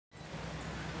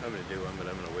I'm going to do, I'm going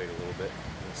to wait a little bit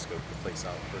and scope the place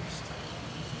out first.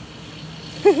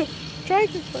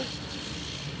 Dragonfly.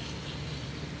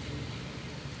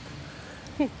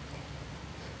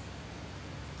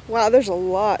 Wow, there's a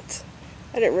lot.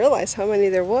 I didn't realize how many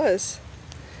there was.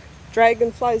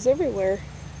 Dragonflies everywhere.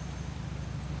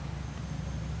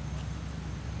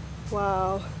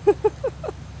 Wow.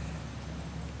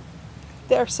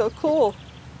 They're so cool.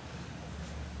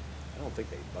 I don't think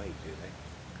they bite, do they?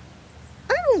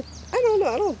 I don't know.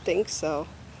 I don't think so.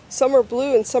 Some are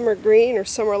blue and some are green, or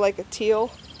some are like a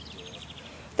teal.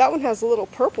 That one has a little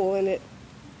purple in it.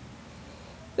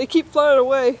 They keep flying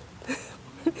away.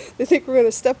 They think we're going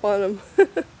to step on them.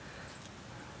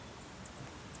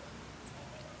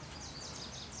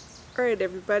 Alright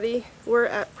everybody, we're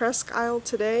at Presque Isle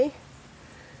today,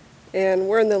 and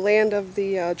we're in the land of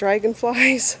the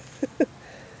dragonflies.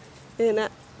 And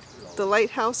at the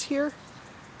lighthouse here,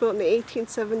 built in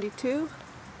 1872.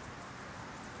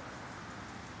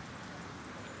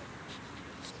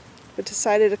 We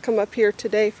decided to come up here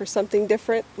today for something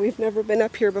different. We've never been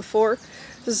up here before.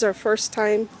 This is our first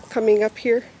time coming up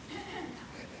here.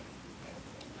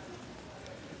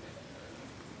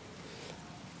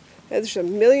 There's a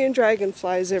million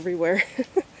dragonflies everywhere.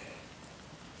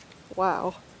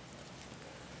 Wow.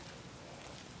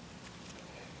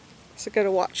 So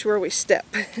gotta watch where we step.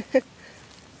 Over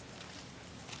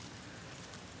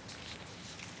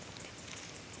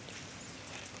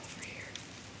here.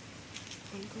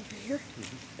 Want to go over here?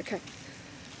 Mm-hmm. Okay.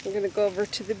 I'm gonna go over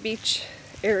to the beach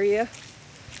area.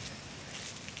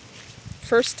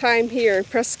 First time here in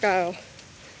Presque Isle.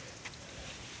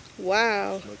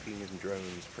 Wow. Smoking and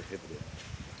drones prohibited.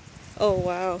 Oh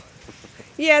wow.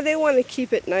 Yeah, they want to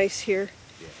keep it nice here.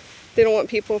 Yeah. They don't want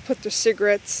people to put their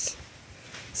cigarettes.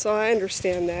 So I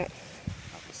understand that.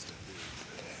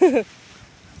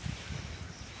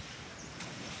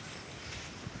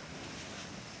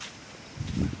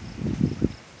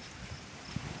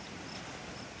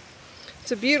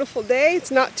 It's a beautiful day.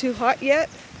 It's not too hot yet.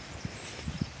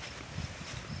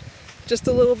 Just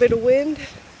a little bit of wind.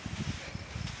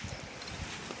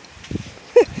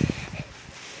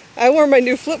 I wore my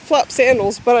new flip-flop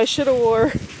sandals, but I should have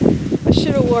wore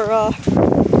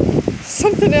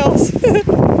something else.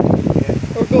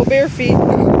 Or go bare feet.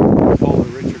 Follow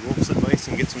Richard Wolf's advice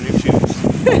and get some new shoes.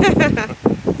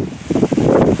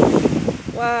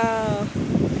 Wow.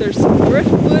 There's some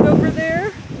driftwood over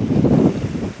there.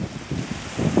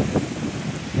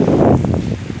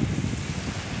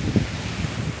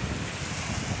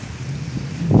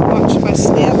 Watch my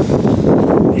step.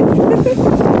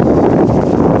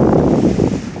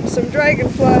 Some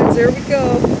dragonflies, there we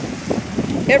go.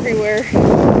 Everywhere.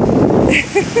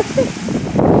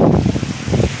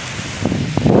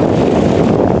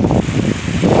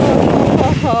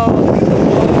 Oh.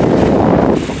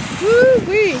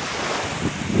 Woo-wee.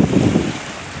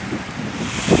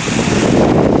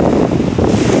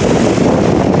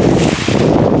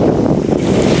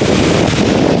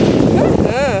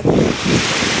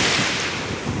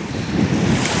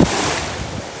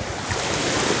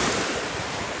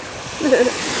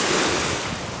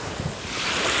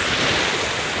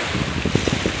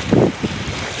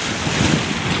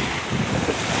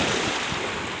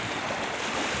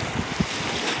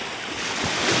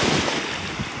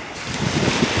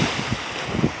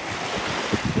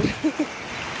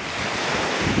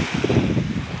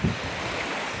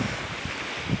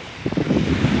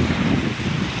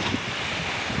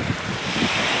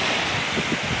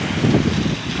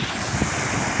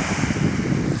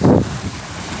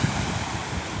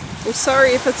 I'm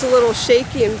sorry if it's a little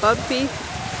shaky and bumpy.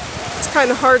 It's kind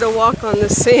of hard to walk on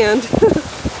this sand because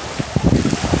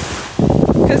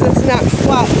it's not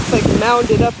flat. It's like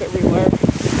mounded up everywhere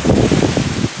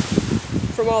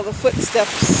from all the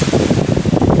footsteps.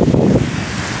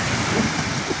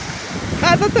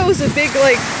 I thought that was a big,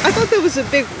 I thought that was a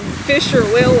big fish or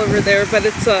whale over there, but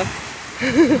it's a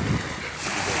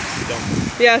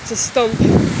yeah, it's a stump.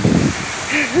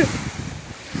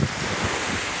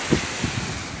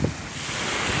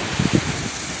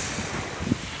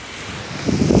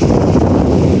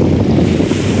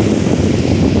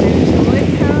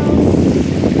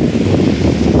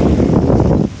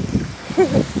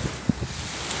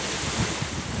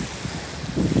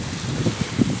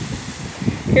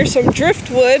 Here's some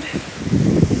driftwood.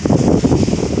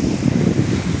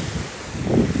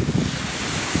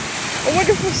 I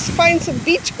wonder if we'll find some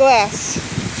beach glass.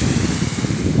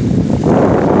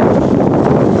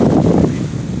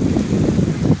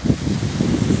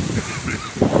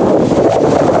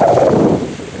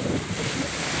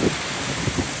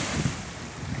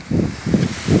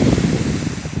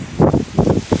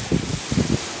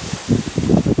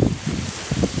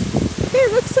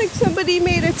 somebody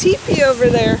made a teepee over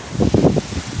there.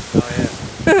 Oh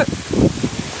yeah.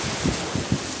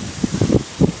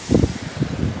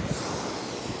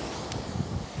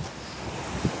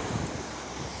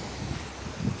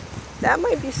 That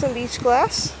might be some beach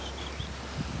glass.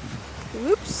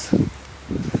 Whoops.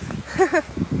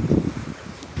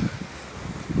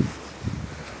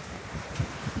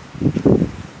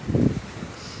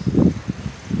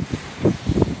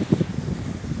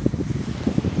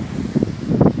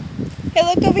 Hey,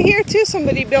 look over here too.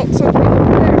 Somebody built something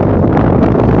over there.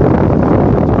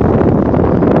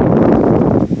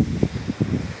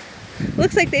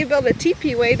 Looks like they built a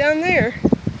teepee way down there.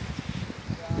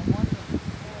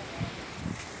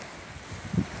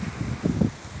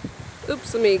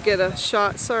 Oops, let me get a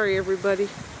shot. Sorry, everybody.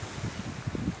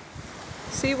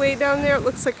 See way down there? It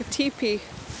looks like a teepee.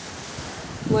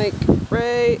 Like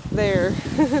right there.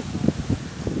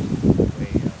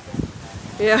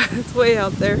 Yeah, it's way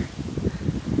out there.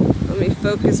 Let me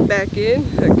focus back in.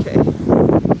 Okay.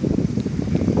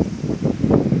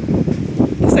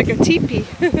 Looks like a teepee.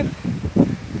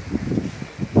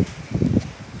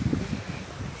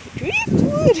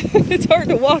 Driftwood! It's hard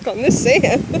to walk on this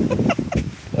sand.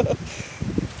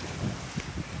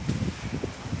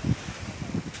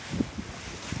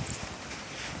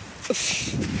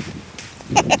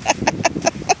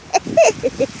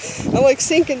 I'm like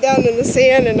sinking down in the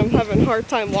sand and I'm having a hard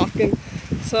time walking.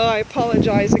 So I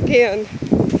apologize again.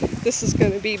 This is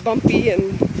going to be bumpy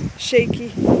and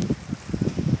shaky.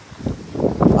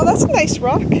 Oh, that's a nice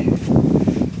rock.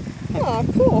 Oh,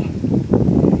 cool.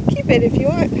 Keep it if you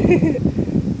want.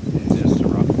 Just a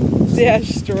rock. Yeah, it's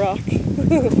just a rock.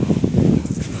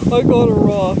 I got a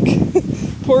rock.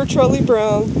 Poor Charlie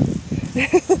Brown.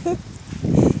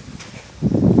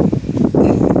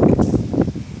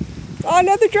 Oh,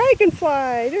 another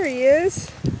dragonfly. There he is.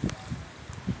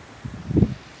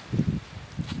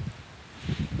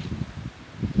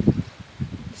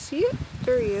 See it?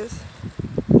 There he is.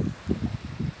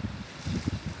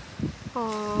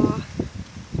 Aww.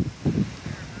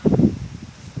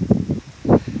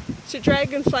 It's a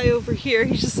dragonfly over here.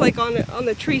 He's just like on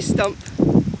the tree stump.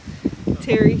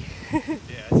 Terry.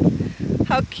 Yeah.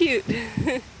 How cute.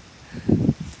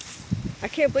 I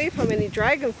can't believe how many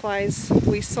dragonflies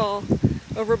we saw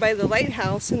over by the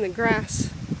lighthouse in the grass,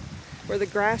 where the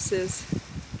grass is.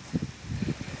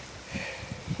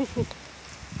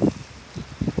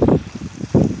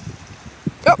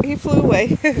 Oh, he flew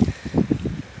away. I'm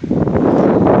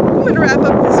going to wrap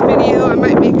up this video. I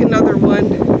might make another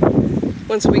one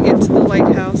once we get to the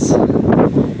lighthouse.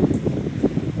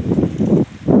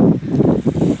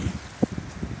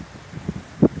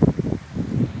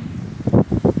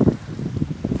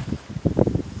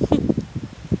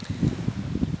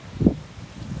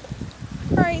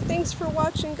 Alright, thanks for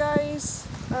watching, guys.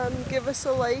 Give us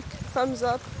a like, thumbs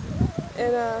up,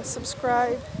 and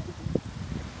subscribe.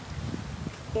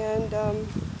 And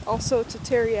also to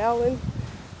Terry Allen,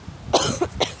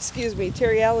 excuse me,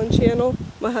 Terry Allen channel,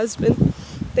 my husband.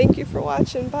 Thank you for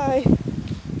watching. Bye.